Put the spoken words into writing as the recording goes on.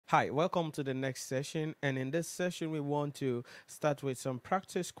Hi, welcome to the next session. And in this session, we want to start with some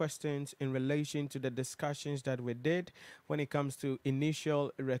practice questions in relation to the discussions that we did when it comes to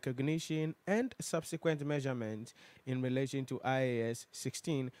initial recognition and subsequent measurement in relation to IAS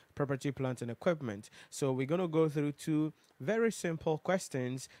 16, property, plant, and equipment. So we're going to go through two very simple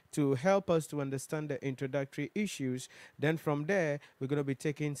questions to help us to understand the introductory issues. Then from there, we're going to be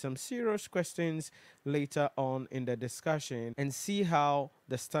taking some serious questions later on in the discussion and see how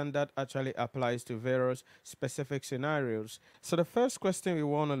the standard actually applies to various specific scenarios. So the first question we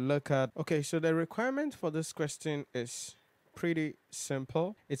want to look at, okay, so the requirement for this question is pretty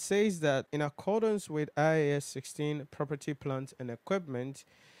simple. It says that in accordance with IAS 16, property, plant, and equipment,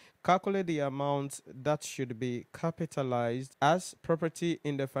 calculate the amount that should be capitalized as property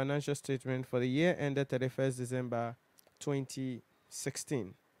in the financial statement for the year ended 31st December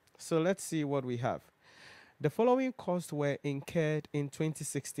 2016. So let's see what we have. The following costs were incurred in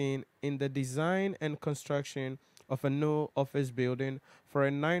 2016 in the design and construction of a new office building for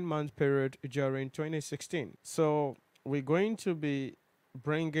a 9-month period during 2016. So we're going to be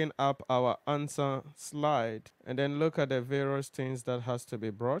bringing up our answer slide and then look at the various things that has to be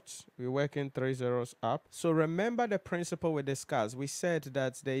brought. We're working 3 zeros up. So remember the principle we discussed. We said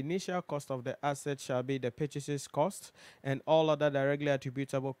that the initial cost of the asset shall be the purchases cost and all other directly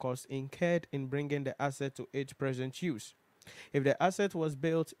attributable costs incurred in bringing the asset to its present use. If the asset was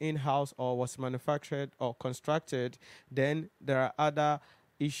built in-house or was manufactured or constructed, then there are other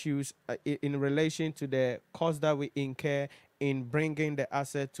issues in relation to the cost that we incur in bringing the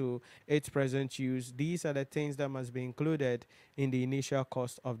asset to its present use. These are the things that must be included in the initial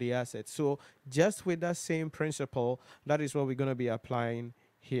cost of the asset. So just with that same principle, that is what we're going to be applying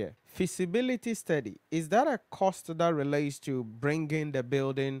here. Feasibility study, is that a cost that relates to bringing the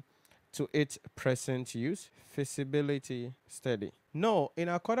building to its present use? Feasibility study. No, in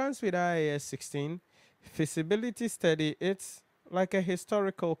accordance with IAS 16, feasibility study, it's like a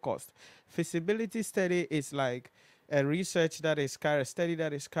historical cost. Feasibility study is like a research that is carried, study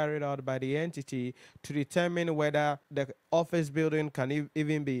that is carried out by the entity to determine whether the office building can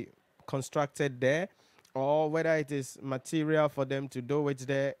even be constructed there, or whether it is material for them to do it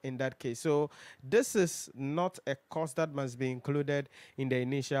there in that case. So this is not a cost that must be included in the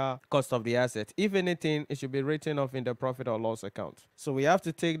initial cost of the asset. If anything, it should be written off in the profit or loss account. So we have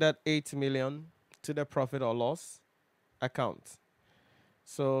to take that 8 million to the profit or loss account.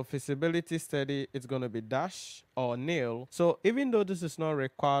 So feasibility study, it's going to be dash or nil. So even though this is not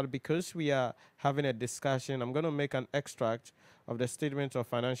required, because we are having a discussion, I'm going to make an extract of the statement of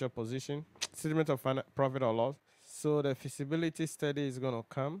financial position, statement of profit or loss. So the feasibility study is going to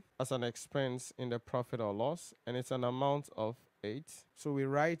come as an expense in the profit or loss, and it's an amount of 8. So we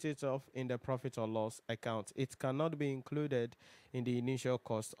write it off in the profit or loss account. It cannot be included in the initial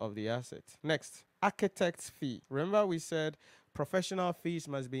cost of the asset. Next, architect's fee. Remember we said professional fees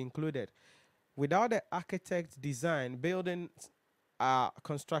must be included. Without the architect's design, buildings are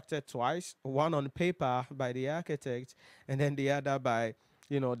constructed twice, one on paper by the architect and then the other by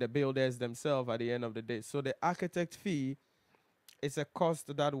the builders themselves at the end of the day. So the architect fee is a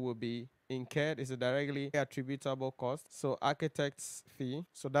cost that will be incurred. It's a directly attributable cost. So architect's fee,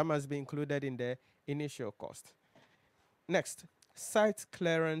 so that must be included in the initial cost. Next, site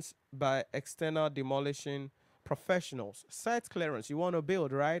clearance by external demolition professionals. Site clearance, you want to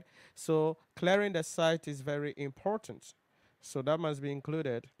build, right? So clearing the site is very important. So that must be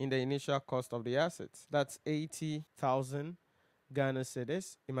included in the initial cost of the assets. That's 80,000 Ghana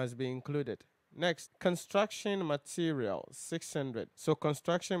cedis. It must be included. Next, construction materials, 600. So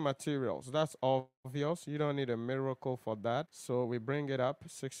construction materials, that's obvious. You don't need a miracle for that. So we bring it up,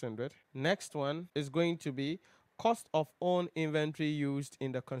 600. Next one is going to be cost of own inventory used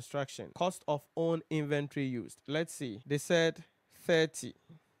in the construction. Cost of own inventory used. Let's see. They said 30.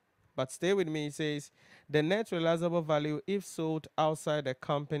 But stay with me. It says the net realizable value if sold outside the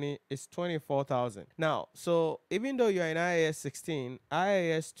company is 24,000. Now, so even though you're in IAS 16,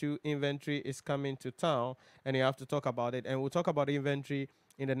 IAS 2 inventory is coming to town and you have to talk about it. And we'll talk about inventory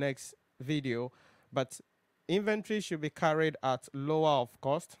in the next video. But inventory should be carried at lower of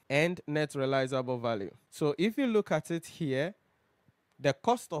cost and net realizable value. So if you look at it here, the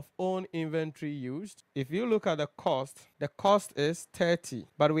cost of own inventory used, if you look at the cost is 30.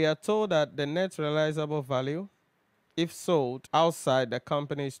 But we are told that the net realizable value, if sold outside the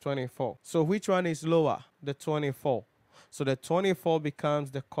company, is 24. So which one is lower? The 24. So the 24 becomes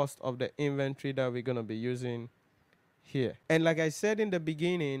the cost of the inventory that we're going to be using here. And like I said in the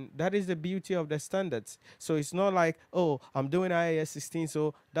beginning, that is the beauty of the standards. So it's not like, oh, I'm doing IAS 16,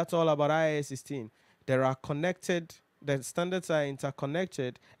 so that's all about IAS 16. There are connected the standards are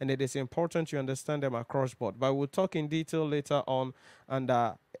interconnected, and it is important you understand them across board. But we'll talk in detail later on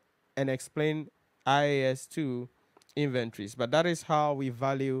and explain IAS 2 inventories. But that is how we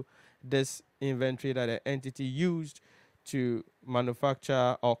value this inventory that the entity used to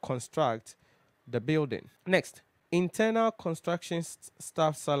manufacture or construct the building. Next, internal construction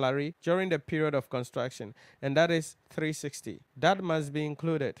staff salary during the period of construction, and that is 360. That must be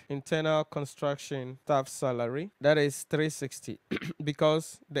included. Internal construction staff salary, that is 360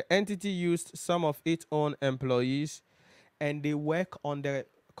 because the entity used some of its own employees and they work on the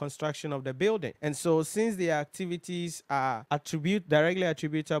construction of the building. And so since the activities are directly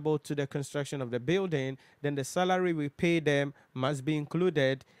attributable to the construction of the building, then the salary we pay them must be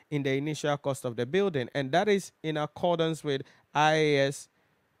included in the initial cost of the building. And that is in accordance with IAS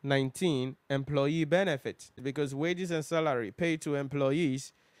 19 employee benefits, because wages and salary paid to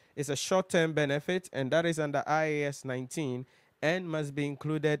employees is a short-term benefit, and that is under IAS 19 and must be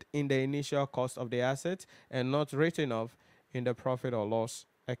included in the initial cost of the asset and not written off in the profit or loss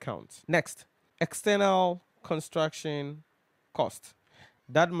account. Next, external construction cost.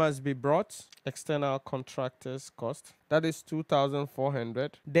 That must be brought. External contractors cost. That is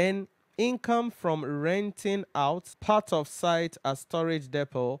 2,400. Then income from renting out part of site as storage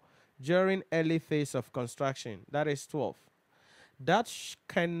depot during early phase of construction. That is 12. That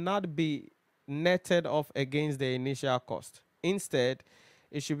cannot be netted off against the initial cost. Instead,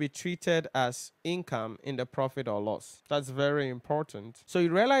 it should be treated as income in the profit or loss. That's very important. So you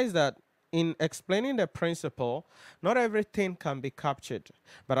realize that in explaining the principle, not everything can be captured.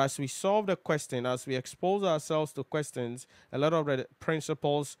 But as we solve the question, as we expose ourselves to questions, a lot of the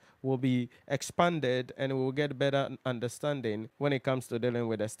principles will be expanded and we will get better understanding when it comes to dealing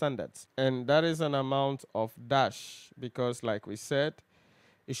with the standards. And that is an amount of dash because, like we said,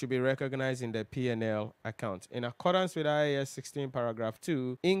 it should be recognized in the P&L account. In accordance with IAS 16 paragraph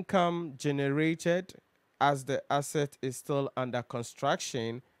 2, income generated as the asset is still under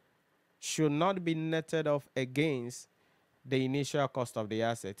construction should not be netted off against the initial cost of the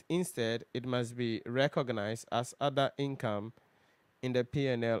asset. Instead, it must be recognized as other income in the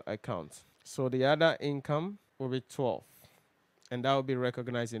P&L account. So the other income will be 12, and that will be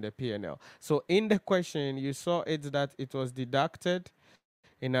recognized in the P&L. So in the question, you saw it that it was deducted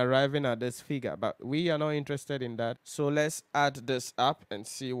in arriving at this figure, but we are not interested in that. So let's add this up and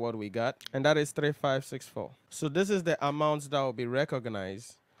see what we got, and that is 3564. So this is the amounts that will be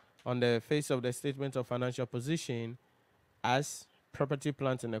recognized on the face of the statement of financial position as property,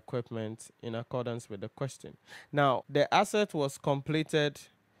 plant, and equipment in accordance with the question. Now, the asset was completed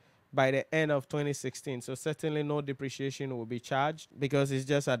by the end of 2016, so certainly no depreciation will be charged because it's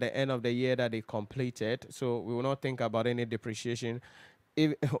just at the end of the year that they completed. So we will not think about any depreciation.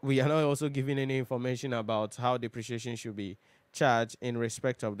 If we are not also giving any information about how depreciation should be charged in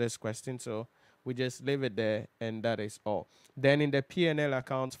respect of this question, so we just leave it there, and that is all. Then in the P&L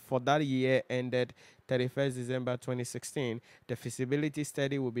account for that year ended 31st December 2016, the feasibility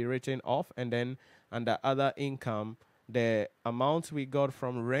study will be written off, and then under other income, the amount we got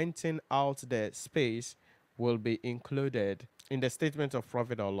from renting out the space will be included in the statement of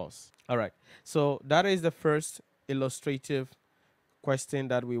profit or loss. All right, so that is the first illustrative question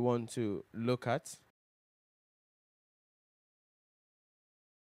that we want to look at.